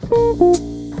The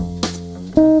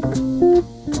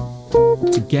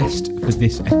guest for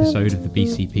this episode of the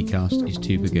BCP cast is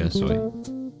Tuba Gursoy.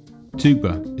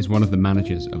 Tuba is one of the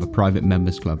managers of a private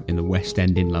members club in the West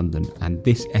End in London, and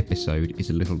this episode is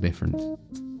a little different.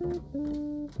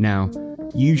 Now,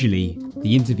 usually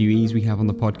the interviewees we have on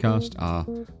the podcast are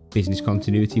business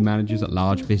continuity managers at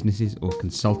large businesses or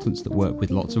consultants that work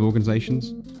with lots of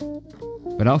organisations.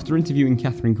 But after interviewing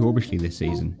Katherine Corbishley this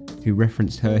season, who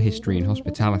referenced her history in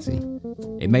hospitality,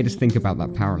 it made us think about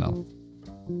that parallel.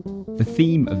 The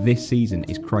theme of this season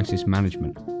is crisis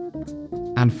management.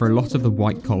 And for a lot of the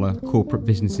white-collar corporate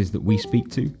businesses that we speak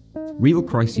to, real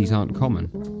crises aren't common.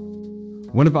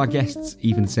 One of our guests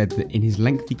even said that in his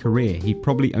lengthy career, he'd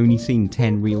probably only seen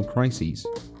 10 real crises.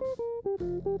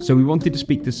 So we wanted to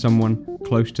speak to someone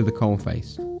close to the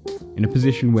coalface, in a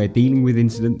position where dealing with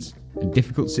incidents and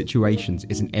difficult situations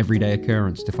is an everyday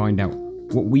occurrence, to find out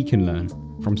what we can learn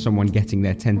from someone getting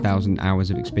their 10,000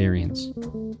 hours of experience.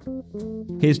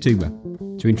 Here's Tuba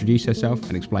to introduce herself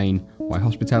and explain why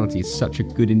hospitality is such a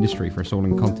good industry for us all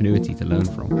in continuity to learn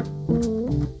from.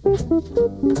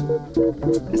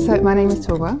 So my name is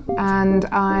Tuba, and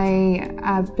I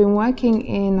have been working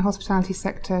in the hospitality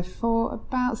sector for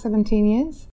about 17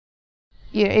 years.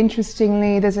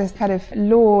 Interestingly, there's a kind of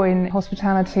law in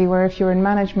hospitality where if you're in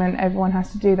management, everyone has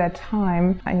to do their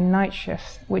time in night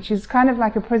shifts, which is kind of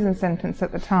like a prison sentence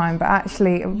at the time, but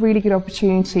actually a really good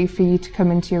opportunity for you to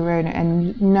come into your own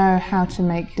and know how to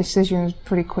make decisions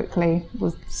pretty quickly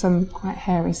with some quite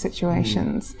hairy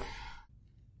situations.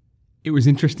 It was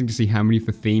interesting to see how many of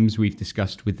the themes we've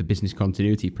discussed with the business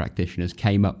continuity practitioners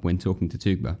came up when talking to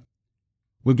Tuba.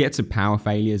 We'll get to power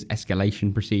failures,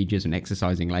 escalation procedures and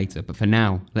exercising later, but for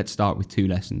now, let's start with two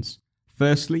lessons.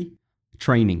 Firstly,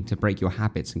 training to break your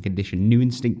habits and condition new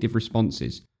instinctive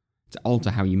responses to alter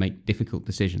how you make difficult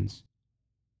decisions.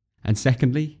 And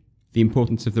secondly, the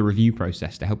importance of the review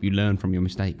process to help you learn from your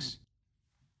mistakes.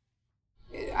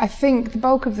 I think the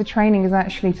bulk of the training is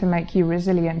actually to make you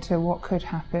resilient to what could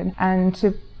happen and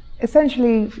to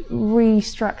essentially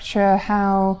restructure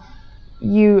how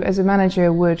you as a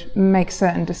manager would make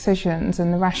certain decisions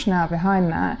and the rationale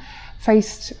behind that.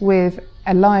 Faced with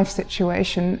a live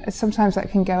situation, sometimes that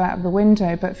can go out of the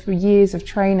window, but for years of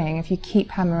training, if you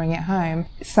keep hammering it home,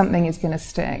 something is going to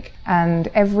stick. And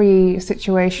every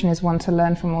situation is one to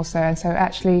learn from also. And so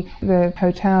actually the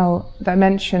hotel that I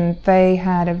mentioned, they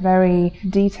had a very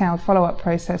detailed follow-up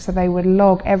process. So they would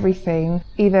log everything,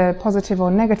 either positive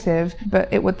or negative,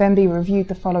 but it would then be reviewed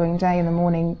the following day in the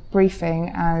morning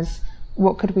briefing as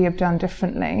what could we have done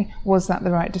differently? Was that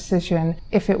the right decision?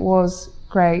 If it was,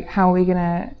 great, how are we going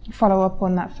to follow up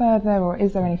on that further, or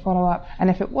is there any follow-up? And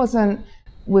if it wasn't,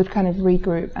 we'd kind of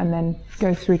regroup and then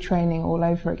go through training all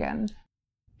over again.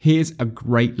 Here's a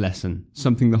great lesson,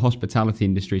 something the hospitality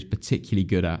industry is particularly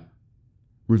good at: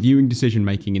 reviewing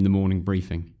decision-making in the morning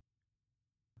briefing.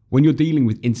 When you're dealing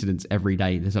with incidents every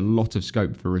day, there's a lot of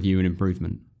scope for review and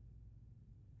improvement.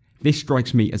 This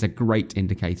strikes me as a great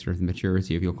indicator of the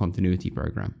maturity of your continuity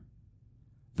program.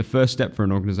 The first step for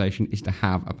an organisation is to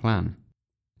have a plan.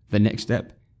 The next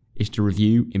step is to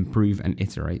review, improve and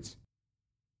iterate.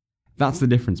 That's the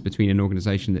difference between an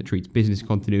organisation that treats business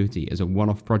continuity as a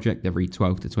one-off project every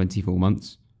 12 to 24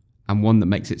 months and one that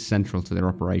makes it central to their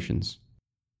operations.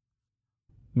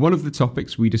 One of the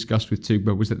topics we discussed with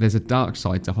Tuba was that there's a dark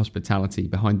side to hospitality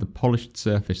behind the polished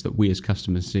surface that we as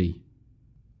customers see.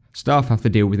 Staff have to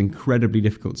deal with incredibly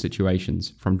difficult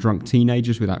situations, from drunk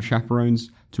teenagers without chaperones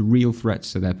to real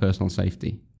threats to their personal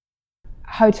safety.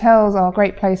 Hotels are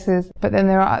great places, but then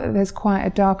there's quite a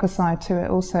darker side to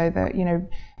it also that,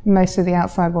 most of the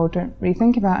outside world don't really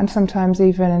think about, and sometimes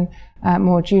even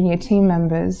more junior team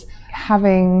members.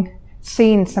 Having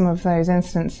seen some of those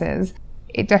instances,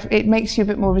 it makes you a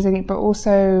bit more resilient, but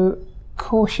also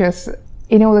cautious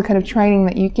in all the kind of training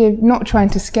that you give, not trying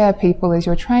to scare people as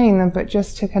you're training them, but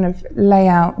just to kind of lay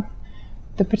out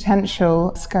the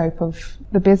potential scope of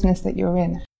the business that you're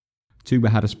in. Tuba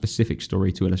had a specific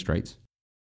story to illustrate.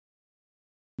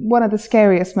 One of the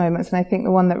scariest moments, and I think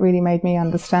the one that really made me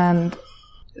understand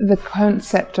the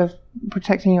concept of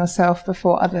protecting yourself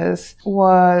before others,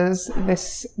 was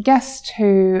this guest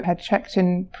who had checked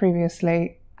in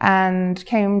previously and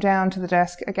came down to the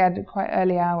desk, again at quite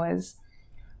early hours,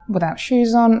 without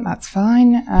shoes on. That's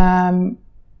fine,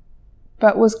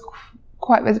 but was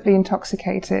quite visibly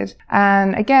intoxicated.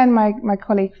 And again, my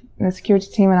colleague in the security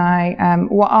team and I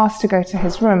were asked to go to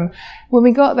his room. When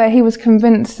we got there, he was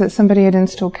convinced that somebody had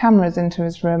installed cameras into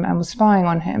his room and was spying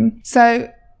on him. So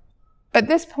at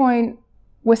this point,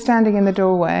 we're standing in the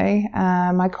doorway.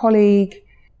 My colleague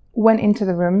went into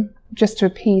the room, just to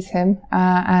appease him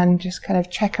and just kind of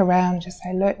check around and just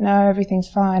say, look, no, everything's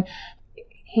fine.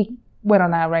 He went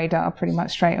on our radar pretty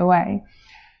much straight away.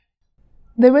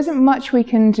 There isn't much we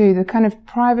can do. The kind of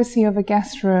privacy of a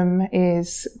guest room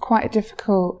is quite a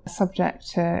difficult subject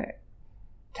to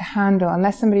handle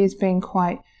unless somebody is being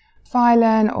quite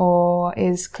violent or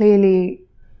is clearly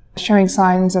showing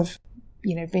signs of,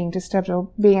 being disturbed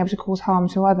or being able to cause harm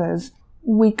to others.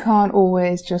 We can't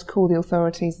always just call the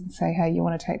authorities and say, hey, you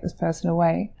want to take this person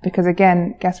away? Because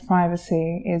again, guest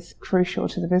privacy is crucial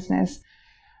to the business.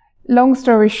 Long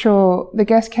story short, the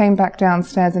guest came back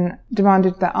downstairs and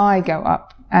demanded that I go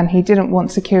up, and he didn't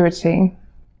want security.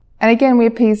 And again, we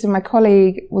appeased him. My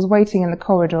colleague was waiting in the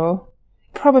corridor,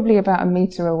 probably about a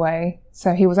metre away,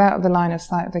 so he was out of the line of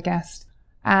sight of the guest.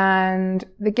 And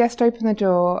the guest opened the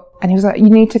door and he was like, you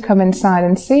need to come inside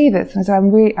and see this. And I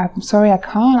said, I'm sorry, I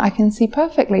can't. I can see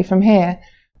perfectly from here.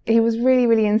 He was really,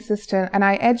 really insistent, and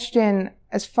I edged in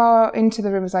as far into the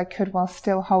room as I could while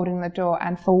still holding the door.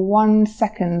 And for 1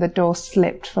 second, the door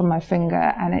slipped from my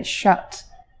finger and it shut,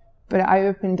 but I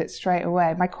opened it straight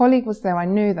away. My colleague was there. I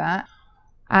knew that.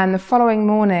 And the following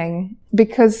morning,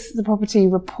 because the property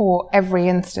report every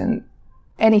instant,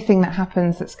 anything that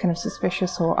happens that's kind of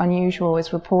suspicious or unusual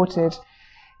is reported.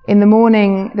 In the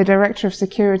morning, the director of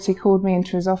security called me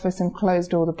into his office and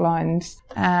closed all the blinds,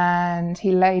 and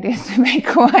he laid into me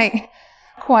quite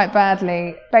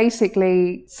badly,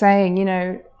 basically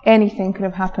saying, anything could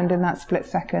have happened in that split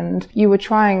second. You were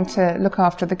trying to look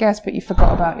after the guest, but you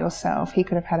forgot about yourself. He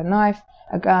could have had a knife,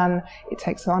 a gun. It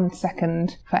takes 1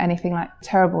 second for anything like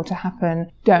terrible to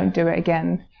happen. Don't do it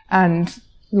again. And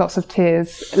lots of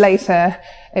tears. Later,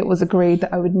 it was agreed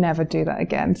that I would never do that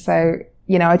again. So,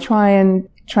 I try and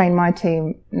train my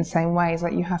team in the same ways.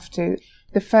 Like, you have to,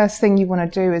 the first thing you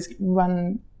want to do is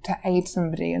run to aid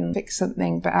somebody and fix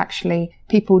something, but actually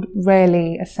people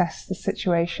rarely assess the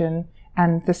situation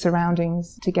and the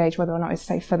surroundings to gauge whether or not it's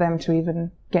safe for them to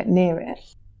even get near it.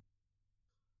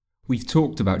 We've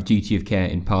talked about duty of care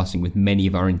in passing with many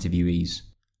of our interviewees,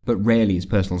 but rarely is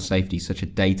personal safety such a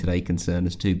day-to-day concern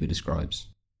as Tuba describes.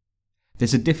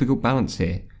 There's a difficult balance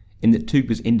here, in that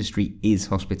Tuba's industry is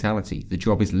hospitality. The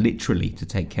job is literally to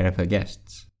take care of her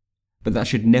guests. But that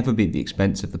should never be at the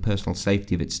expense of the personal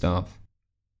safety of its staff.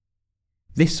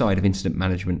 This side of incident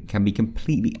management can be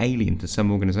completely alien to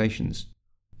some organisations.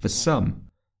 For some,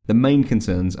 the main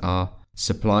concerns are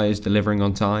suppliers delivering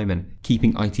on time and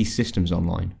keeping IT systems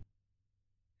online.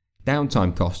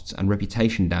 Downtime costs and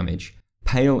reputation damage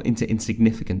pale into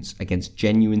insignificance against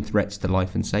genuine threats to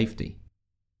life and safety.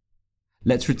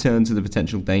 Let's return to the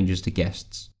potential dangers to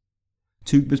guests.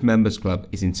 Tuba's Members Club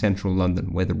is in central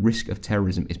London, where the risk of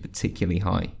terrorism is particularly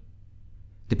high.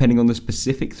 Depending on the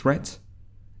specific threat,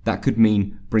 that could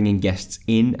mean bringing guests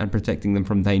in and protecting them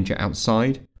from danger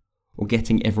outside, or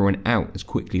getting everyone out as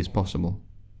quickly as possible.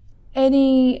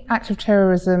 Any act of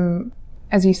terrorism,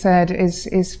 as you said,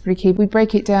 is pretty key. We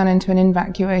break it down into an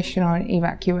evacuation or an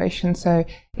evacuation. So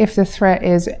if the threat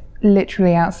is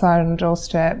literally outside on the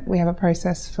doorstep, we have a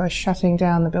process for shutting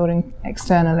down the building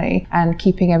externally and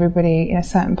keeping everybody in a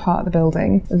certain part of the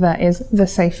building that is the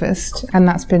safest. And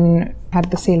that's had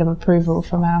the seal of approval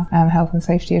from our health and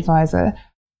safety advisor.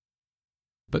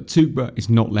 But Tuba is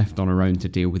not left on her own to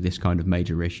deal with this kind of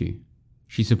major issue.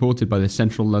 She's supported by the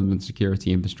central London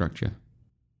security infrastructure.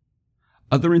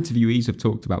 Other interviewees have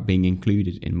talked about being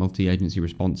included in multi-agency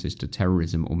responses to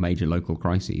terrorism or major local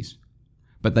crises,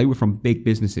 but they were from big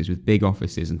businesses with big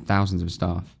offices and thousands of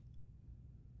staff.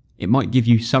 It might give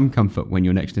you some comfort when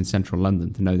you're next in central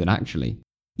London to know that actually,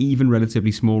 even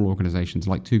relatively small organisations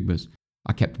like Tuba's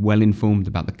are kept well informed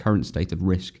about the current state of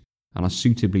risk and are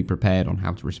suitably prepared on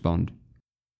how to respond.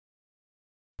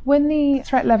 When the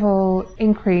threat level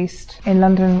increased in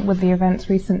London with the events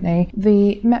recently,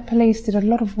 the Met Police did a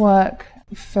lot of work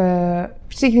for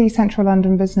particularly central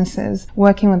London businesses,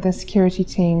 working with their security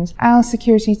teams. Our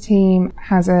security team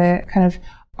has a kind of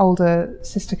older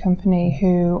sister company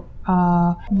who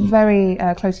are very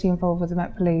closely involved with the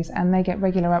Met Police, and they get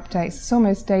regular updates. It's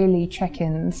almost daily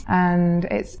check-ins, and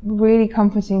it's really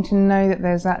comforting to know that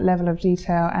there's that level of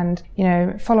detail and,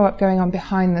 follow-up going on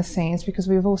behind the scenes, because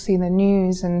we've all seen the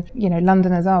news and,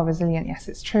 Londoners are resilient. Yes,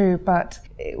 it's true, but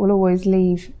it will always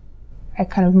leave a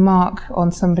kind of mark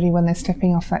on somebody when they're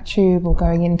stepping off that tube or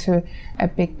going into a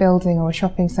big building or a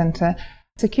shopping centre.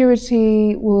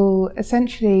 Security will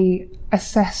essentially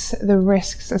assess the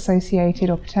risks associated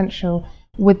or potential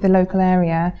with the local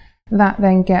area. That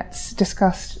then gets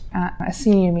discussed at a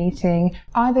senior meeting,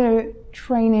 either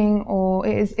training or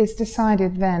it's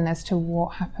decided then as to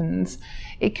what happens.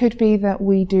 It could be that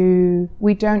we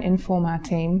don't inform our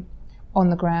team on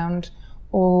the ground,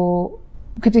 or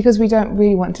because we don't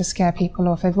really want to scare people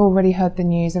off. They've already heard the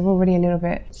news, they're already a little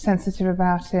bit sensitive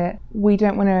about it. We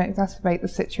don't want to exacerbate the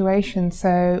situation,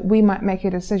 so we might make a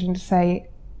decision to say,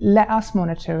 let us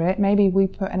monitor it. Maybe we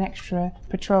put an extra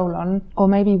patrol on, or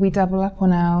maybe we double up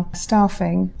on our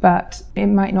staffing, but it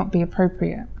might not be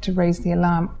appropriate to raise the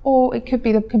alarm. Or it could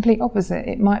be the complete opposite.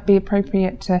 It might be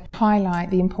appropriate to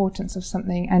highlight the importance of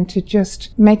something and to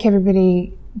just make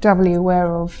everybody doubly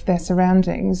aware of their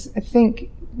surroundings. I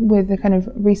think with the kind of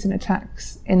recent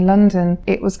attacks in London,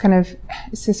 it was kind of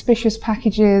suspicious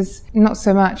packages, not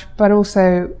so much, but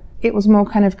also it was more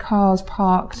kind of cars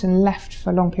parked and left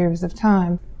for long periods of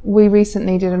time. We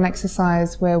recently did an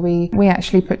exercise where we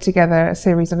actually put together a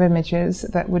series of images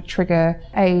that would trigger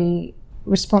a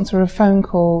response or a phone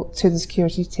call to the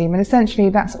security team. And essentially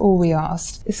that's all we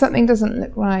asked. If something doesn't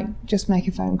look right, just make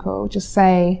a phone call. Just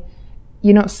say,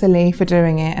 you're not silly for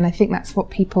doing it. And I think that's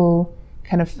what people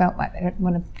kind of felt like they don't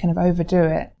want to kind of overdo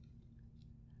it.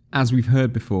 As we've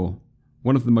heard before,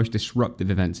 one of the most disruptive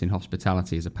events in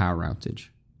hospitality is a power outage.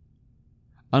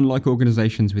 Unlike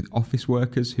organisations with office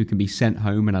workers who can be sent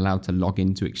home and allowed to log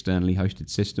into externally hosted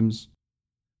systems,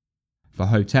 for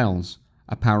hotels,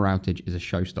 a power outage is a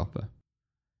showstopper.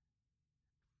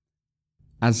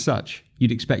 As such,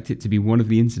 you'd expect it to be one of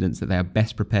the incidents that they are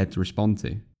best prepared to respond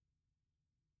to.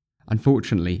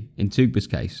 Unfortunately, in Tuba's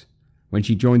case, when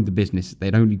she joined the business,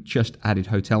 they'd only just added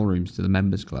hotel rooms to the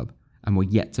members club and were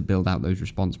yet to build out those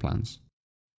response plans.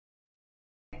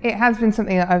 It has been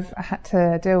something that I've had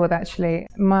to deal with, actually.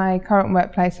 My current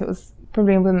workplace, it was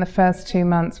probably within the first 2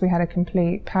 months we had a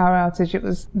complete power outage. It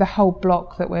was the whole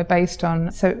block that we're based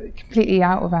on, so completely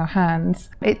out of our hands.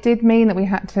 It did mean that we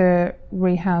had to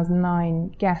rehouse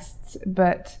 9 guests,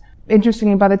 but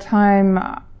interestingly, by the time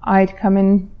I'd come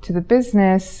into the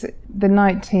business, the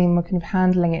night team were kind of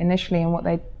handling it initially, and what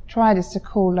they tried is to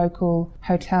call local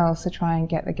hotels to try and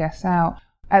get the guests out.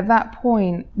 At that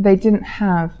point, they didn't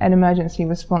have an emergency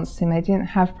response team. They didn't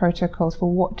have protocols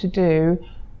for what to do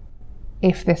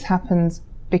if this happens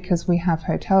because we have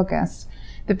hotel guests.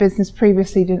 The business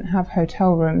previously didn't have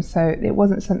hotel rooms, so it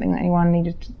wasn't something that anyone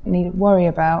needed to worry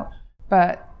about.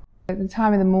 But at the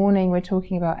time of the morning, we're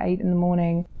talking about 8 in the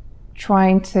morning,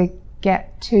 trying to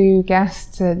get 2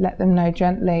 guests to let them know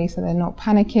gently so they're not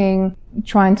panicking,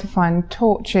 trying to find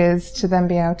torches to then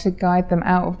be able to guide them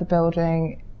out of the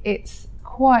building. It's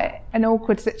quite an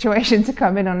awkward situation to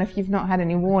come in on if you've not had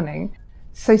any warning.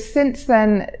 So since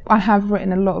then, I have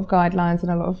written a lot of guidelines and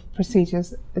a lot of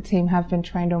procedures. The team have been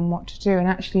trained on what to do. And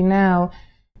actually now,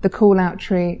 the call-out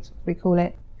tree, we call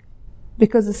it,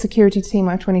 because the security team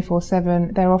are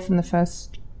 24/7, they're often the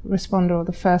first responder or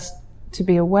the first to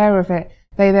be aware of it.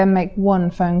 They then make 1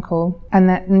 phone call, and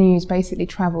that news basically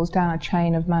travels down a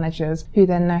chain of managers who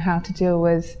then know how to deal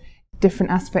with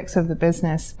different aspects of the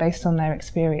business based on their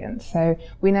experience. So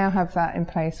we now have that in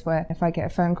place where if I get a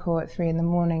phone call at 3 in the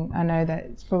morning, I know that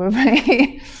it's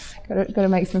probably got to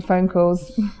make some phone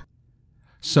calls.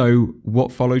 So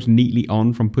what follows neatly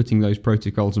on from putting those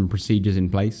protocols and procedures in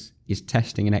place is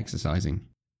testing and exercising.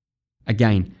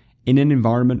 Again, in an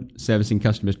environment servicing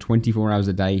customers 24 hours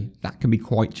a day, that can be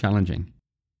quite challenging.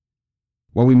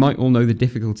 While we might all know the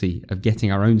difficulty of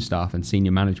getting our own staff and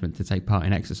senior management to take part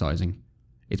in exercising,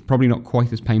 it's probably not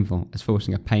quite as painful as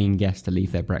forcing a paying guest to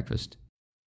leave their breakfast.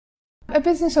 A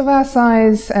business of our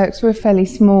size, because we're fairly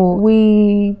small,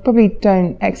 we probably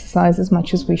don't exercise as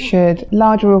much as we should.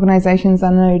 Larger organisations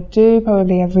I know do,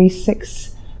 probably every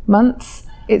 6 months.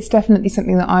 It's definitely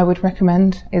something that I would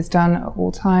recommend is done at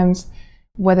all times.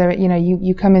 Whether,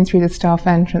 you come in through the staff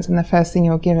entrance and the first thing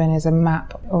you're given is a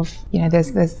map of,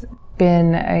 there's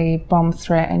been a bomb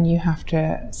threat and you have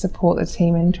to support the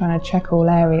team in trying to check all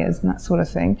areas and that sort of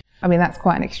thing. I mean, that's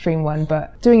quite an extreme one,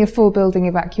 but doing a full building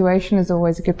evacuation is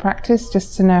always a good practice,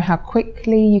 just to know how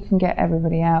quickly you can get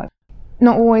everybody out.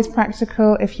 Not always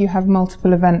practical if you have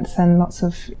multiple events and lots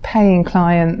of paying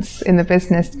clients in the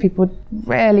business. People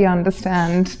rarely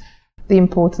understand the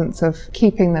importance of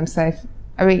keeping them safe.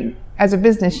 I mean, as a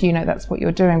business, that's what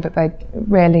you're doing, but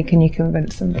rarely can you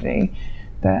convince somebody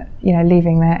that,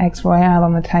 leaving their eggs royale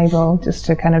on the table just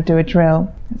to kind of do a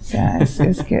drill is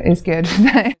good.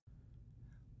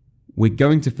 We're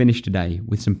going to finish today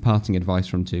with some parting advice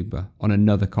from Tuba on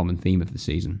another common theme of the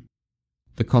season: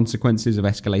 the consequences of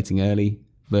escalating early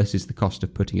versus the cost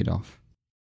of putting it off.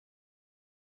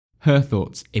 Her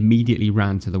thoughts immediately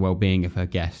ran to the well-being of her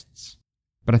guests,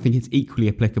 but I think it's equally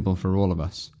applicable for all of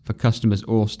us, for customers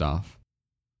or staff.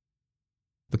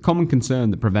 The common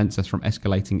concern that prevents us from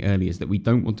escalating early is that we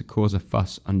don't want to cause a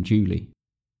fuss unduly.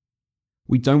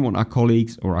 We don't want our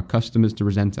colleagues or our customers to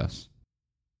resent us.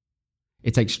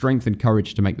 It takes strength and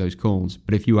courage to make those calls,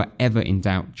 but if you are ever in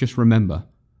doubt, just remember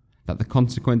that the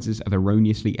consequences of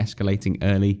erroneously escalating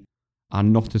early are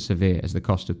not as severe as the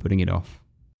cost of putting it off.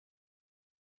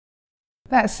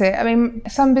 That's it. I mean,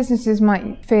 some businesses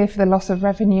might fear for the loss of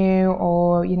revenue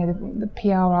or, the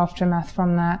PR aftermath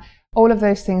from that. All of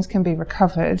those things can be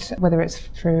recovered, whether it's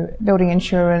through building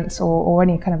insurance or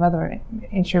any kind of other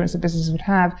insurance that businesses would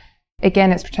have.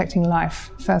 Again, it's protecting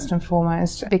life first and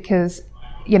foremost, because,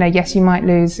 yes, you might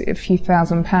lose a few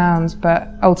 £1,000s, but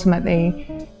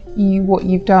ultimately what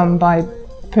you've done by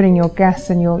putting your guests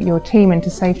and your team into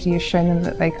safety is showing them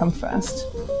that they come first.